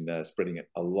been spreading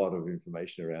a lot of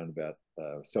information around about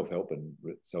self-help and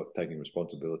taking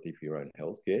responsibility for your own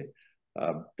healthcare.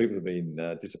 People have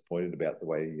been disappointed about the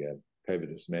way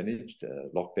COVID was managed,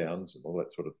 lockdowns and all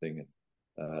that sort of thing,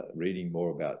 and reading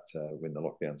more about when the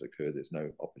lockdowns occur, there's no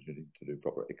opportunity to do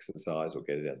proper exercise or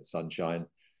get out in the sunshine.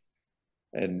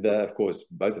 And of course,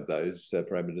 both of those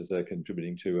parameters are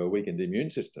contributing to a weakened immune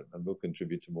system and will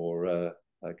contribute to more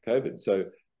COVID. So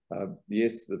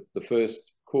yes, the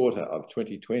first quarter of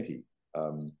 2020,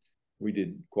 we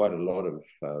did quite a lot of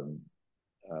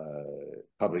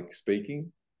public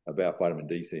speaking about vitamin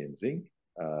D, C and zinc.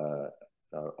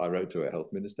 I wrote to our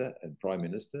health minister and prime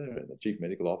minister and the chief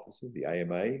medical officer, the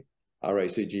AMA,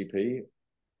 RACGP,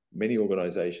 many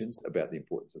organisations about the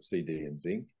importance of CD and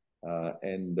zinc.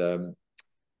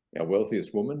 Our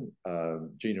wealthiest woman,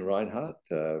 Gina Reinhardt,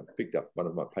 picked up one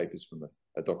of my papers from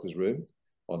a doctor's room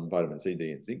on vitamin C,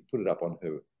 D and zinc, put it up on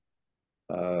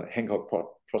her Hancock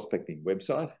prospecting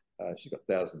website. She's got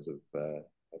thousands of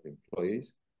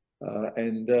employees.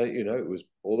 It was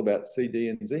all about C, D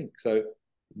and zinc. So,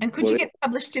 and could you get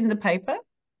published in the paper?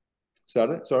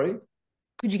 Sorry?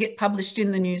 Could you get published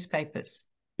in the newspapers?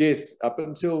 Yes, up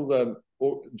until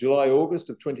July, August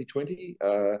of 2020,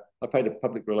 I paid a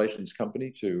public relations company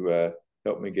to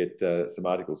help me get some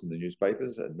articles in the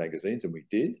newspapers and magazines, and we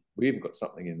did. We even got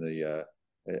something in the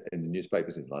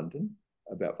newspapers in London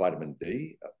about vitamin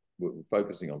D. We were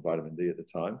focusing on vitamin D at the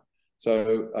time.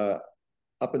 So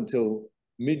up until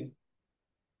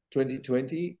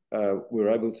mid-2020, we were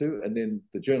able to, and then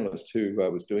the journalist who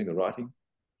was doing the writing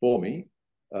for me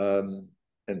and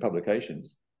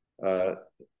publications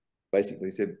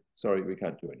basically said, sorry, we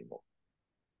can't do anymore.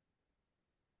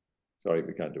 Sorry,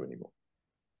 we can't do anymore.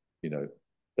 You know,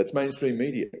 that's mainstream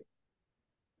media.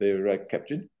 They're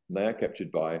captured, and they are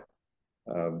captured by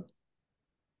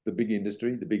the big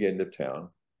industry, the big end of town.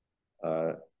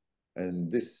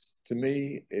 And this, to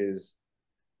me, is,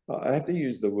 I have to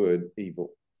use the word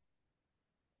evil.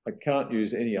 I can't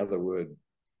use any other word.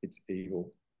 It's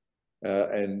evil.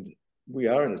 And we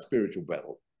are in a spiritual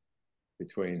battle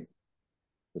between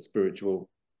the spiritual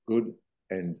good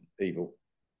and evil.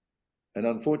 And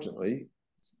unfortunately,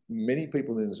 many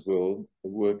people in this world are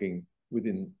working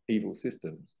within evil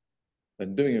systems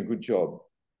and doing a good job,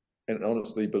 and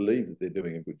honestly believe that they're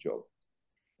doing a good job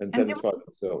and satisfy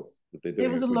themselves that they're doing there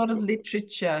was a a good lot job. of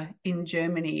literature in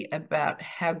Germany about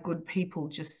how good people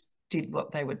just did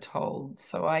what they were told.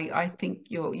 So I think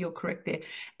you're correct there.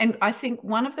 And I think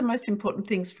one of the most important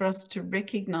things for us to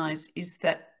recognize is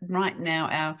that right now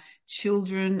our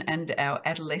children and our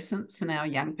adolescents and our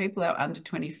young people, our under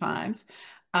 25s,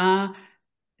 are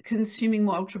consuming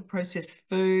more ultra-processed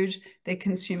food. They're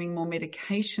consuming more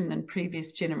medication than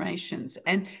previous generations.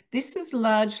 And this has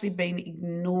largely been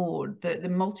ignored, the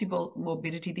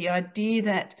multimorbidity, the idea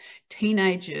that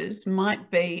teenagers might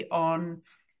be on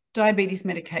diabetes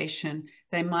medication,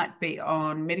 they might be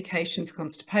on medication for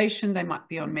constipation, they might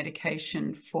be on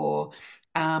medication for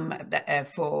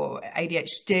ADHD,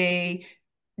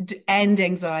 and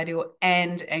anxiety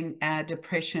and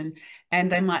depression,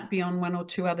 and they might be on one or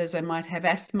two others. They might have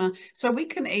asthma. So we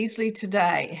can easily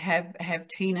today have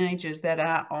teenagers that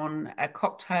are on a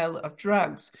cocktail of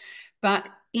drugs. But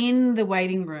in the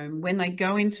waiting room, when they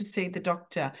go in to see the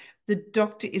doctor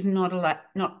is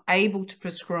not able to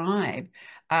prescribe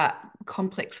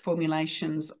complex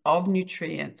formulations of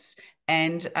nutrients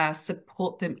and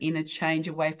support them in a change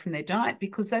away from their diet,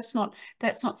 because that's not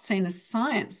seen as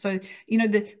science. So you know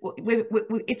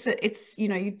it's you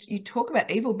know you talk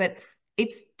about evil, but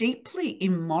it's deeply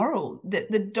immoral.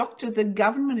 The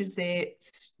government is there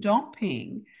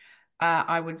stopping,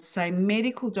 I would say,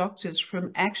 medical doctors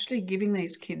from actually giving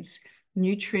these kids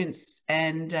nutrients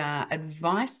and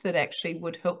advice that actually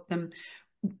would help them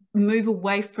move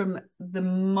away from the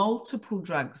multiple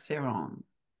drugs they're on.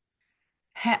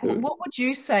 What would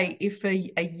you say if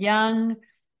a young,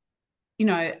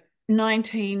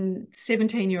 19,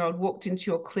 17-year-old walked into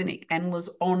your clinic and was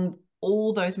on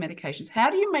all those medications?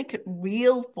 How do you make it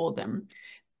real for them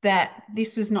that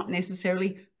this is not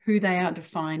necessarily who they are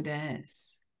defined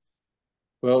as?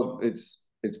 Well, it's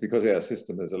because our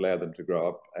system has allowed them to grow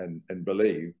up and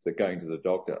believe that going to the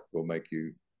doctor will make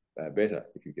you better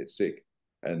if you get sick.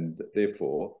 And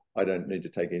therefore, I don't need to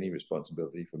take any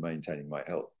responsibility for maintaining my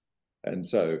health. And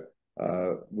so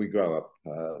we grow up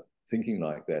thinking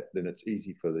like that. Then it's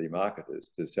easy for the marketers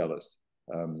to sell us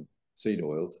seed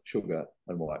oils, sugar,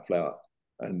 and white flour.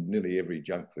 And nearly every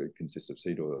junk food consists of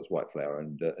seed oils, white flour,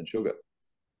 and sugar.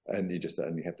 And you just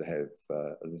only have to have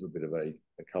a little bit of a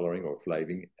colouring or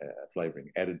flavouring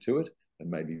added to it, and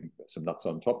maybe some nuts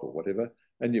on top or whatever,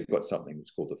 and you've got something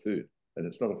that's called a food. And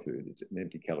it's not a food; it's an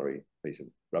empty calorie piece of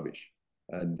rubbish.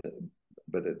 And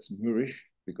but it's nourish,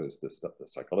 because the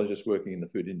psychologists working in the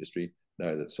food industry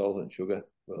know that salt and sugar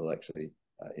will actually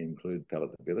include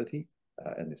palatability,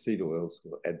 and the seed oils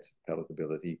will add to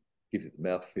palatability, gives it the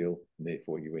mouthfeel, and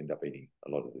therefore you end up eating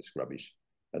a lot of this rubbish.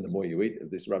 And the more you eat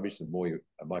of this rubbish, the more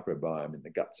a microbiome in the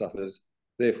gut suffers.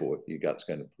 Therefore, your gut's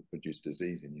going to produce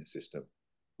disease in your system.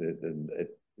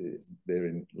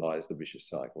 Therein lies the vicious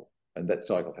cycle. And that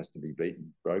cycle has to be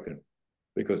broken,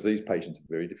 because these patients are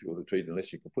very difficult to treat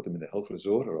unless you can put them in a health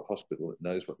resort or a hospital that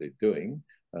knows what they're doing.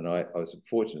 And I was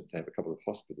fortunate to have a couple of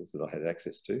hospitals that I had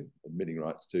access to, admitting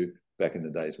rights to, back in the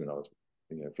days when I was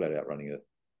flat out running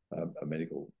a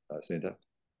medical centre.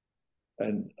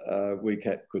 And we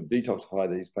could detoxify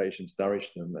these patients,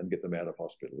 nourish them, and get them out of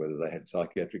hospital, whether they had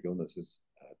psychiatric illnesses,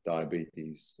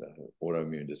 diabetes,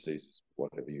 autoimmune diseases,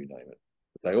 whatever you name it.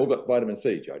 But they all got vitamin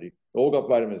C, Jody. All got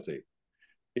vitamin C.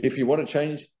 If you want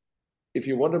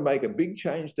to make a big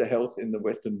change to health in the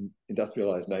Western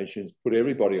industrialized nations, put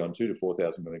everybody on 2,000 to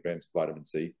 4,000 milligrams of vitamin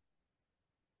C,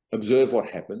 observe what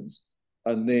happens,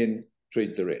 and then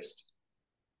treat the rest.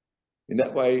 In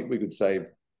that way, we could save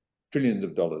trillions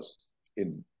of dollars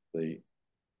in the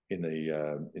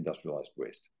industrialized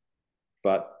West.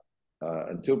 But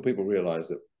until people realize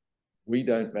that we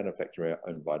don't manufacture our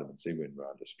own vitamin C when we're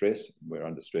under stress, we're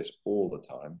under stress all the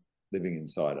time, living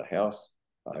inside a house,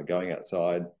 going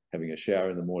outside, having a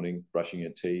shower in the morning, brushing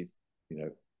your teeth,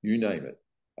 you name it.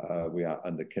 We are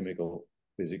under chemical,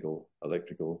 physical,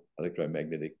 electrical,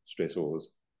 electromagnetic stressors,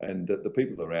 and the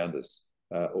people around us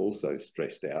are also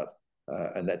stressed out,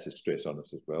 and that's a stress on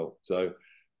us as well. So,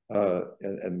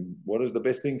 and what is the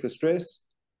best thing for stress?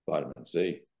 Vitamin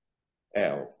C.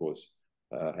 Of course,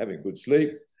 having good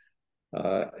sleep,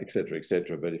 et cetera, et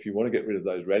cetera. But if you want to get rid of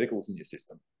those radicals in your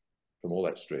system from all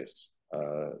that stress,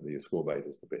 the ascorbate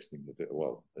is the best thing to do.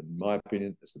 Well, in my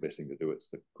opinion, it's the best thing to do. It's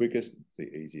the quickest, it's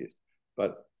the easiest.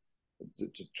 But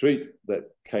to treat that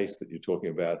case that you're talking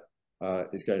about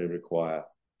is going to require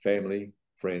family,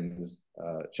 friends,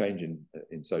 change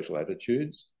in social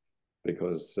attitudes,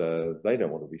 because they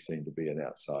don't want to be seen to be an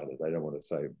outsider. They don't want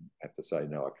to have to say,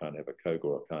 no, I can't have a Coke,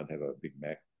 or I can't have a Big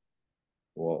Mac,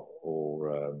 or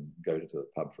go to the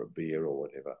pub for a beer or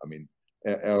whatever. I mean,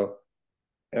 our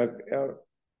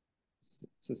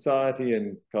society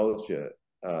and culture,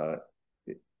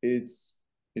 it's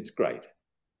great,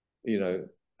 you know,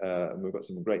 and we've got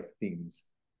some great things,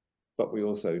 but we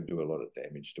also do a lot of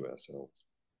damage to ourselves.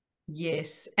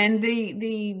 Yes, and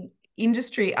the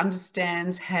industry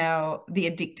understands how the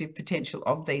addictive potential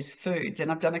of these foods,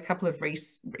 and I've done a couple of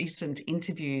recent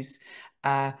interviews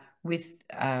with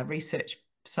research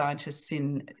scientists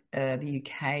in the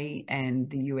UK and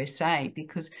the USA,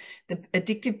 because the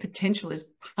addictive potential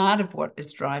is part of what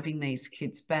is driving these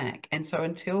kids back. And so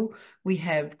until we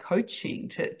have coaching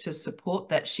to support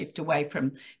that shift away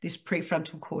from this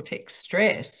prefrontal cortex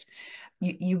stress,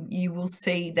 you will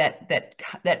see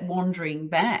that wandering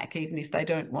back, even if they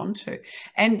don't want to.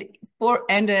 And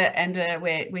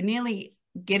we're nearly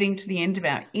getting to the end of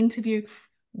our interview.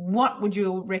 What would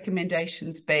your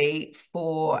recommendations be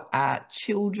for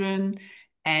children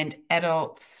and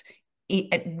adults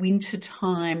at winter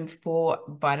time for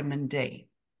vitamin D?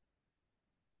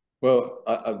 Well,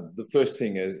 the first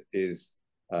thing is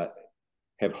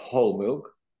have whole milk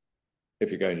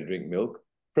if you're going to drink milk,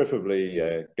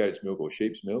 preferably goat's milk or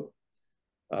sheep's milk.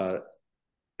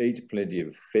 Eat plenty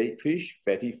of fatty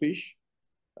fish,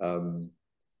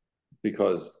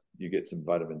 because you get some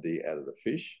vitamin D out of the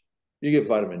fish. You get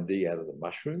vitamin D out of the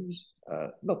mushrooms,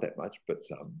 not that much, but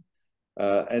some.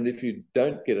 And if you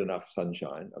don't get enough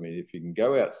sunshine, I mean, if you can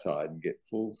go outside and get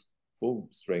full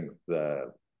strength,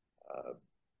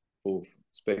 full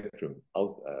spectrum,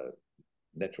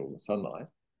 natural sunlight,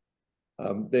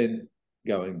 then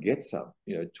go and get some,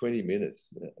 20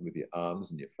 minutes with your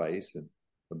arms and your face and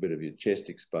a bit of your chest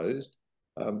exposed.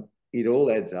 It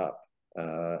all adds up.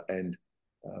 And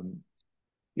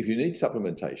if you need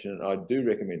supplementation, and I do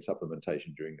recommend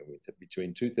supplementation during the winter,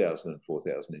 between 2,000 and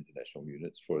 4,000 international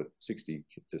units for 60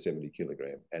 to 70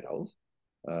 kilogram adults,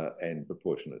 and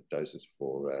proportionate doses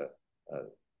for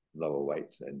lower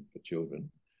weights and for children.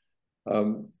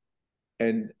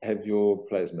 And have your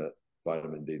plasma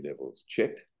vitamin D levels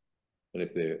checked. And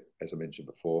if they're, as I mentioned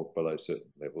before, below certain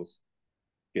levels,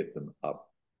 get them up.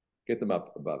 Get them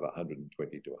up above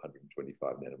 120 to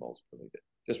 125 nanomoles per litre.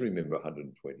 Just remember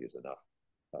 120 is enough.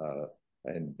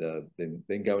 And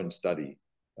then go and study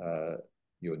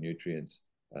your nutrients,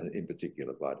 in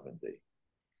particular vitamin D.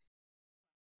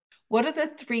 What are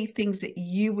the 3 things that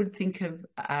you would think of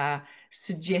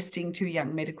suggesting to a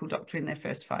young medical doctor in their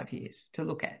first 5 years to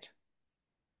look at?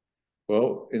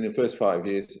 Well, in the first 5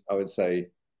 years, I would say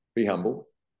be humble.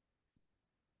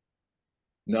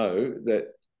 Know that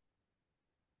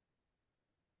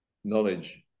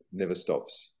knowledge never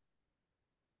stops.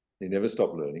 You never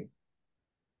stop learning.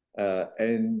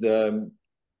 And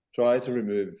try to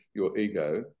remove your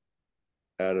ego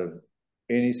out of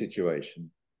any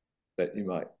situation that you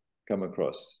might come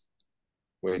across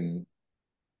when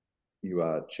you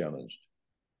are challenged.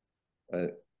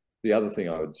 The other thing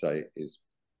I would say is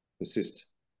persist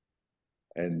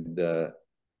and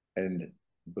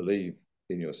believe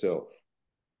in yourself.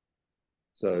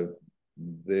 So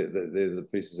they're the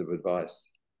pieces of advice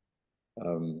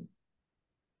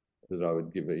that I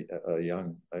would give a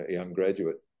young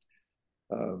graduate,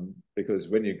 because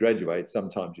when you graduate,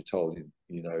 sometimes you're told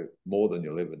you know more than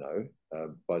you'll ever know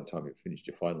by the time you've finished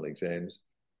your final exams.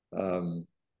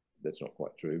 That's not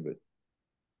quite true,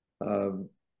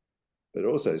 but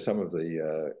also some of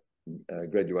the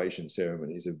graduation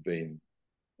ceremonies have been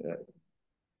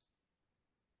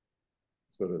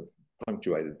sort of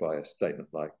punctuated by a statement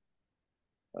like,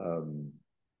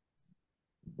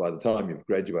 by the time you've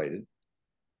graduated,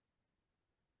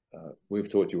 we've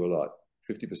taught you a lot.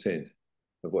 50%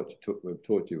 of what we've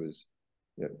taught you is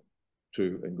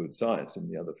true and good science, and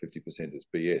the other 50% is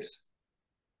BS.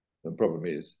 The problem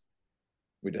is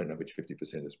we don't know which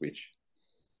 50% is which.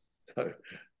 So,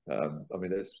 I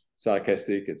mean, it's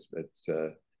sarcastic, it's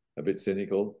a bit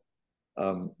cynical,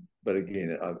 but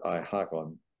again, I hark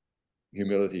on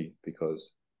humility,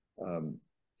 because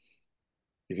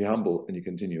if you're humble and you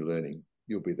continue learning,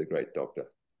 you'll be the great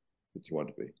doctor that you want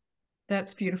to be.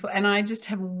 That's beautiful. And I just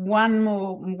have one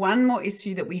more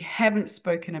issue that we haven't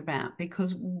spoken about,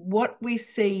 because what we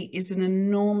see is an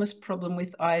enormous problem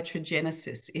with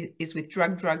iatrogenesis, is with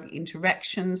drug-drug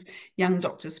interactions. Young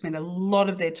doctors spend a lot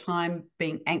of their time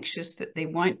being anxious that there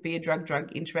won't be a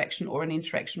drug-drug interaction or an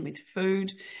interaction with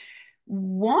food.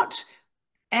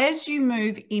 As you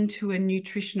move into a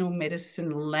nutritional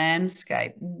medicine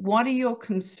landscape, what are your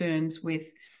concerns with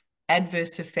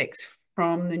adverse effects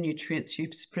from the nutrients you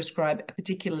prescribe,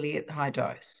 particularly at high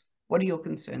dose? What are your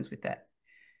concerns with that?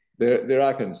 There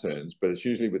are concerns, but it's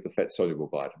usually with the fat-soluble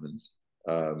vitamins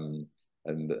and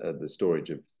the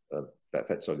storage of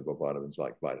fat-soluble vitamins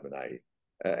like vitamin A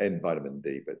and vitamin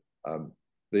D. But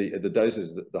the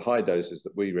doses, the high doses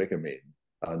that we recommend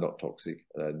are not toxic,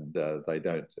 and they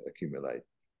don't accumulate.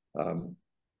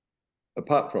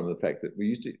 Apart from the fact that we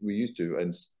used to,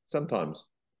 and sometimes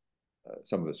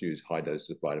some of us use high doses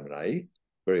of vitamin A,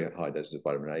 very high doses of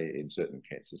vitamin A in certain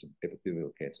cancers, and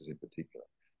epithelial cancers in particular.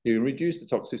 You reduce the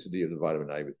toxicity of the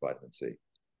vitamin A with vitamin C.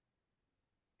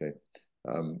 Okay,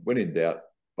 when in doubt,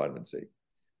 vitamin C.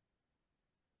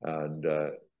 And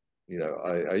you know,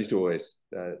 I used to always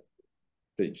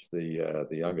teach the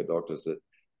younger doctors that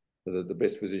the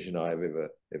best physician I have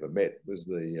ever met was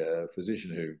the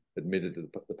physician who admitted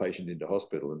the patient into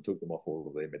hospital and took them off all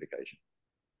of their medication.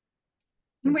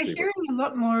 And we're hearing a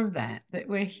lot more of that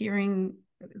we're hearing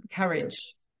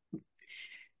courage.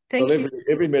 Thank you.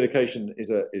 Every medication is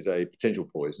a potential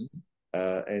poison,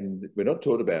 and we're not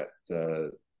taught about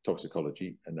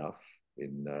toxicology enough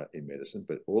in medicine.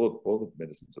 But all the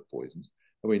medicines are poisons,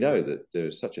 and we know that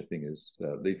there's such a thing as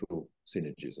lethal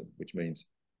synergism, which means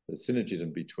the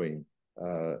synergism between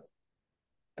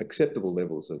acceptable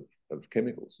levels of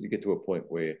chemicals. You get to a point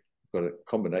where you've got a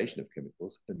combination of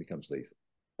chemicals and it becomes lethal.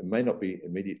 It may not be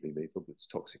immediately lethal, but it's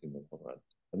toxic in the long run.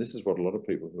 And this is what a lot of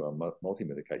people who are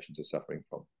multi-medications are suffering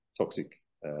from: toxic,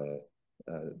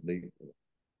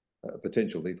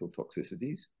 potential lethal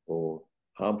toxicities or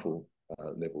harmful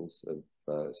levels of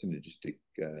synergistic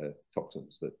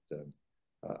toxins that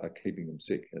are keeping them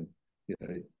sick. And you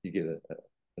know, you get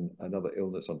another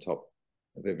illness on top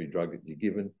of every drug that you're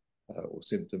given, or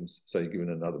symptoms. So you're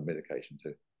given another medication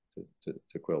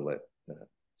to quell that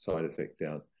side effect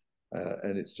down.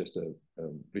 And it's just a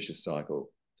vicious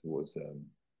cycle towards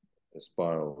a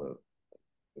spiral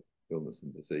of illness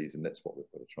and disease, and that's what we've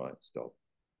got to try and stop.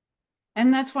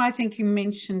 And that's why I think you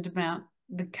mentioned about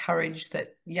the courage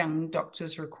that young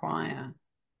doctors require.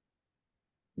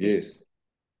 Yes.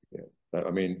 Yeah.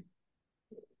 I mean,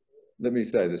 let me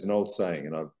say, there's an old saying,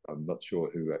 and I'm not sure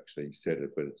who actually said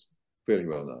it, but it's fairly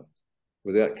well known.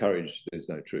 Without courage, there's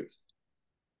no truth.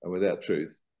 And without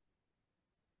truth,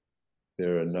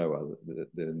 there are no other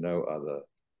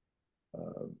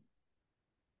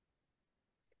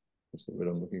what's the word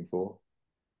I'm looking for?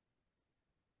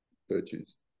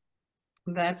 Virtues.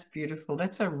 That's beautiful.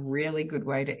 That's a really good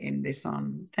way to end this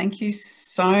on. Thank you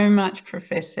so much,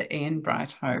 Professor Ian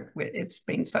Brighthope. It's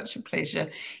been such a pleasure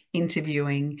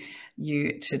interviewing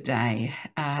you today.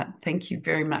 Thank you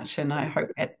very much, and I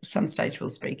hope at some stage we'll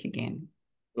speak again.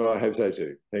 Well, I hope so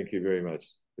too. Thank you very much.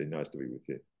 It's been nice to be with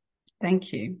you.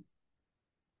 Thank you.